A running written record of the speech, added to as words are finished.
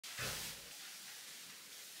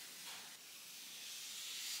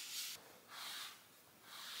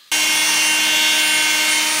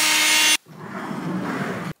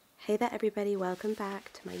Hey there everybody, welcome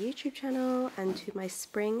back to my YouTube channel and to my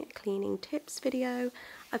spring cleaning tips video.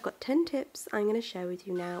 I've got 10 tips I'm going to share with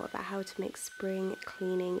you now about how to make spring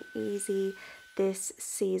cleaning easy this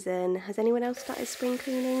season. Has anyone else started spring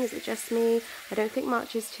cleaning? Is it just me? I don't think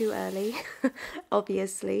March is too early,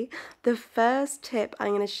 obviously. The first tip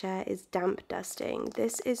I'm going to share is damp dusting.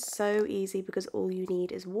 This is so easy because all you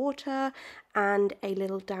need is water and a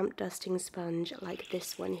little damp dusting sponge like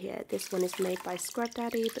this one here. This one is made by Scrub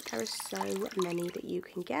Daddy, but there are so many that you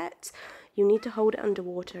can get. You need to hold it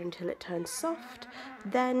underwater until it turns soft.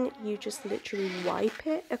 Then you just literally wipe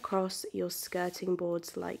it across your skirting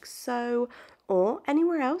boards like so, or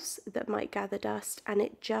anywhere else that might gather dust, and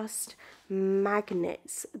it just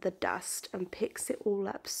magnets the dust and picks it all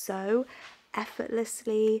up so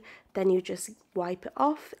effortlessly. Then you just wipe it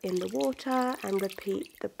off in the water and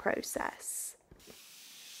repeat the process.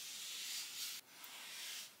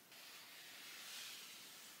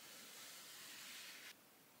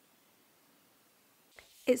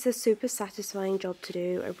 It's a super satisfying job to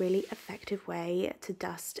do, a really effective way to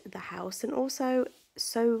dust the house, and also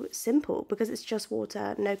so simple because it's just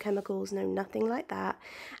water, no chemicals, no nothing like that.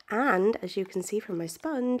 And as you can see from my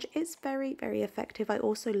sponge, it's very, very effective. I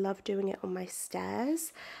also love doing it on my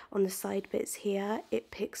stairs, on the side bits here. It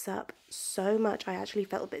picks up so much. I actually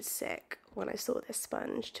felt a bit sick when I saw this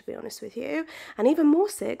sponge, to be honest with you, and even more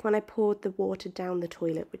sick when I poured the water down the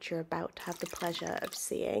toilet, which you're about to have the pleasure of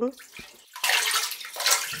seeing.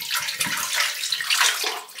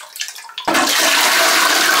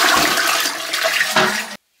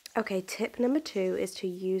 Okay, tip number 2 is to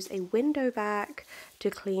use a window vac to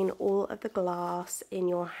clean all of the glass in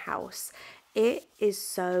your house. It is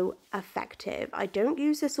so effective. I don't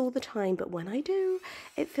use this all the time, but when I do,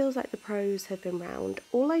 it feels like the pros have been round.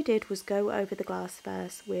 All I did was go over the glass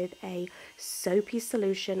first with a soapy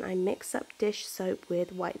solution. I mix up dish soap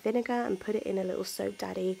with white vinegar and put it in a little Soap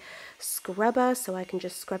Daddy scrubber so I can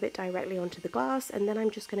just scrub it directly onto the glass, and then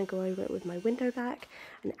I'm just going to go over it with my window vac,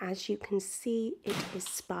 and as you can see, it is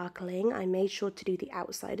sparkling. I made sure to do the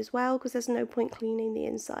outside as well because there's no point cleaning the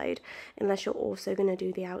inside unless you're also going to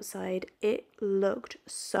do the outside. It looked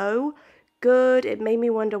so good. It made me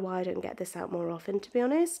wonder why I don't get this out more often, to be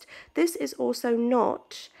honest. This is also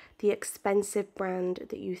not the expensive brand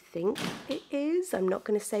that you think it is. I'm not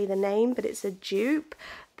going to say the name, but it's a dupe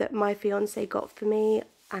that my fiance got for me,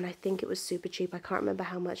 and I think it was super cheap. I can't remember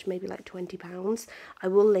how much, maybe like £20. I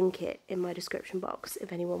will link it in my description box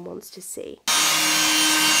if anyone wants to see.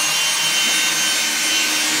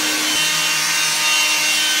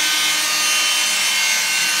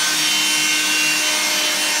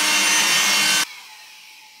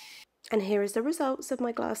 And here is the results of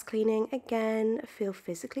my glass cleaning. Again, I feel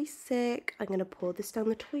physically sick. I'm going to pour this down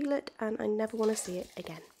the toilet and I never want to see it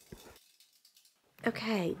again.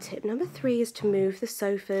 Okay, tip number 3 is to move the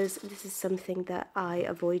sofas. This is something that I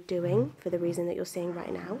avoid doing for the reason that you're seeing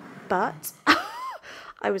right now, but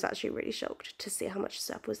I was actually really shocked to see how much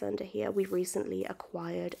stuff was under here. We've recently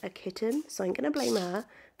acquired a kitten, so I'm going to blame her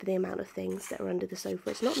for the amount of things that are under the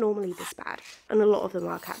sofa. It's not normally this bad, and a lot of them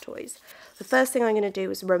are cat toys. The first thing I'm going to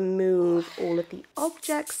do is remove all of the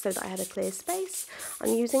objects so that I have a clear space.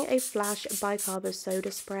 I'm using a Flash bicarb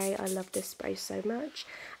soda spray. I love this spray so much.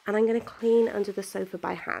 And I'm going to clean under the sofa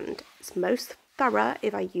by hand. It's most thorough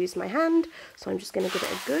if I use my hand, so I'm just going to give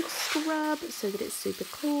it a good scrub so that it's super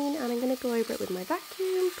clean, and I'm going to go over it with my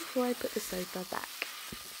vacuum before I put the sofa back.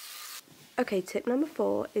 Okay, tip number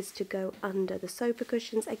 4 is to go under the sofa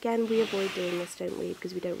cushions. Again, we avoid doing this, don't we,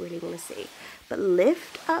 because we don't really want to see. But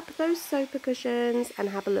lift up those sofa cushions and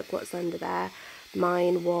have a look what's under there.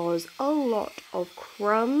 Mine was a lot of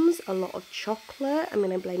crumbs, a lot of chocolate. I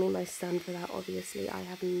mean, I'm blaming my son for that, obviously. I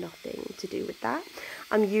have nothing to do with that.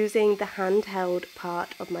 I'm using the handheld part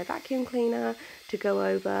of my vacuum cleaner to go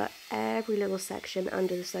over every little section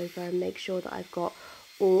under the sofa and make sure that I've got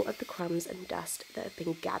all of the crumbs and dust that have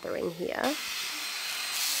been gathering here.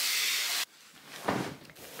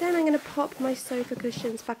 Then I'm going to pop my sofa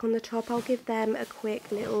cushions back on the top. I'll give them a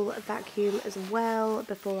quick little vacuum as well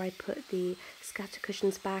before I put the scatter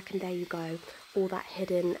cushions back, and there you go. All that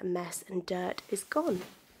hidden mess and dirt is gone.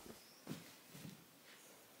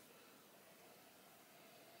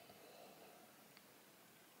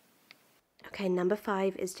 Okay, number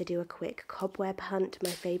 5 is to do a quick cobweb hunt. My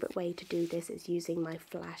favourite way to do this is using my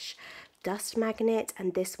Flash dust magnet,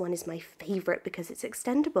 and this one is my favorite because it's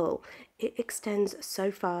extendable. It extends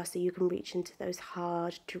so far, so you can reach into those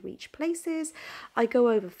hard to reach places. I go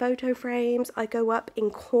over photo frames, I go up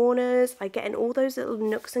in corners, I get in all those little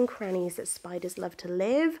nooks and crannies that spiders love to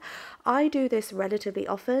live. I do this relatively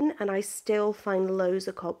often and I still find loads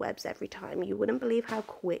of cobwebs every time. You wouldn't believe how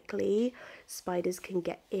quickly spiders can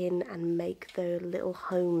get in and make their little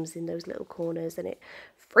homes in those little corners, and it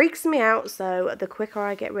freaks me out, so the quicker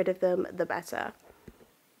I get rid of them, the better.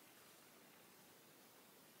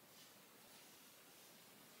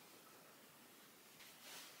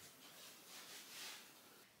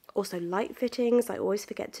 Also, light fittings. I always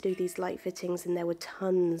forget to do these light fittings, and there were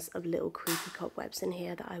tons of little creepy cobwebs in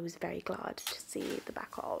here that I was very glad to see the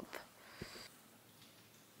back of.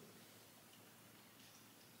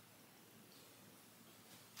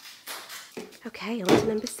 Okay, on to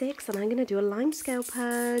number 6, and I'm going to do a limescale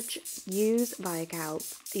purge. Use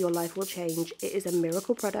Viacal. Your life will change. It is a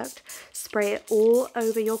miracle product. Spray it all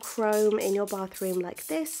over your chrome in your bathroom like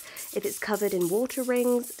this. If it's covered in water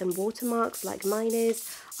rings and watermarks like mine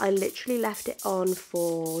is, I literally left it on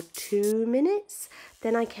for 2 minutes.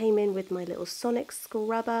 Then I came in with my little sonic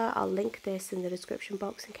scrubber. I'll link this in the description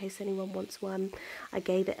box in case anyone wants one. I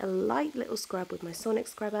gave it a light little scrub with my sonic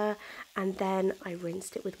scrubber, and then I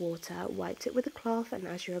rinsed it with water, wiped it with a cloth, and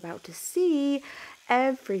as you're about to see,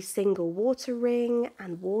 every single water ring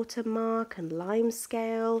and watermark and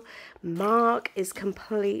limescale mark is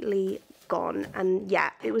completely gone. And yeah,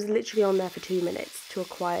 it was literally on there for 2 minutes to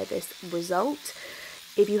acquire this result.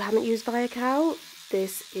 If you haven't used Viacal,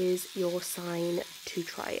 this is your sign to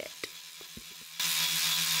try it.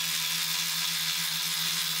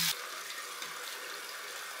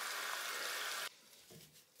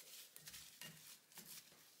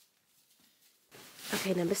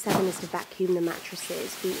 Okay, number 7 is to vacuum the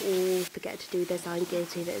mattresses. We all forget to do this. I'm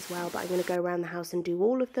guilty of it as well, but I'm going to go around the house and do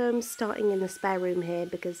all of them, starting in the spare room here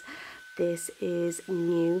because this is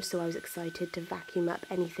new, so I was excited to vacuum up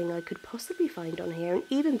anything I could possibly find on here. And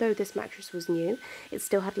even though this mattress was new, it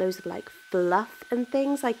still had loads of like fluff and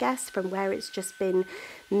things, I guess, from where it's just been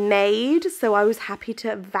made. So I was happy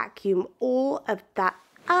to vacuum all of that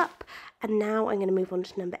up. And now I'm going to move on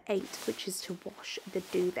to number 8, which is to wash the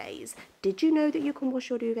duvets. Did you know that you can wash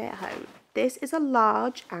your duvet at home? This is a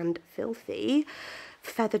large and filthy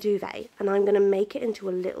feather duvet, and I'm going to make it into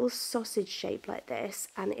a little sausage shape like this,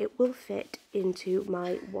 and it will fit into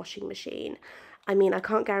my washing machine. I mean, I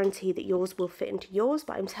can't guarantee that yours will fit into yours,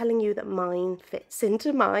 but I'm telling you that mine fits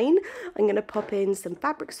into mine. I'm going to pop in some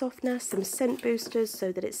fabric softener, some scent boosters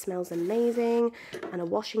so that it smells amazing, and a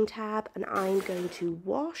washing tab, and I'm going to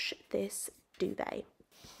wash this duvet.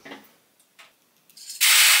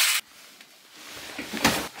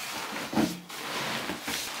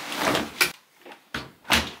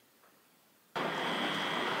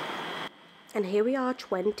 And here we are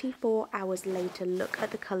 24 hours later. Look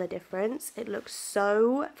at the colour difference. It looks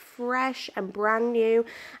so fresh and brand new,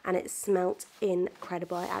 and it smelt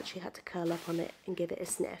incredible. I actually had to curl up on it and give it a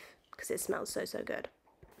sniff because it smells so, so good.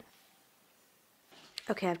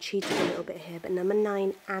 Okay, I've cheated a little bit here, but number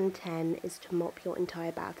 9 and 10 is to mop your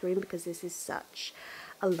entire bathroom because this is such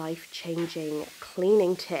a life-changing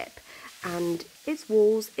cleaning tip. And it's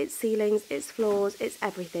walls, it's ceilings, it's floors, it's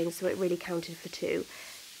everything, so it really counted for 2.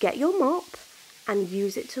 Get your mop and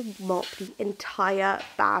use it to mop the entire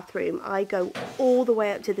bathroom. I go all the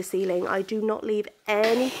way up to the ceiling. I do not leave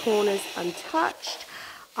any corners untouched.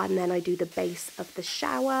 And then I do the base of the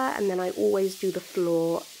shower, and then I always do the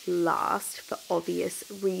floor last for obvious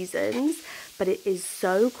reasons. But it is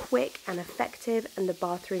so quick and effective, and the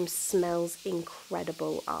bathroom smells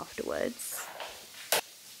incredible afterwards.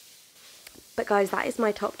 But guys, that is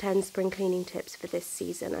my top 10 spring cleaning tips for this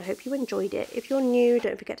season. I hope you enjoyed it. If you're new,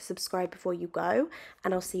 don't forget to subscribe before you go,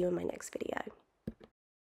 and I'll see you in my next video.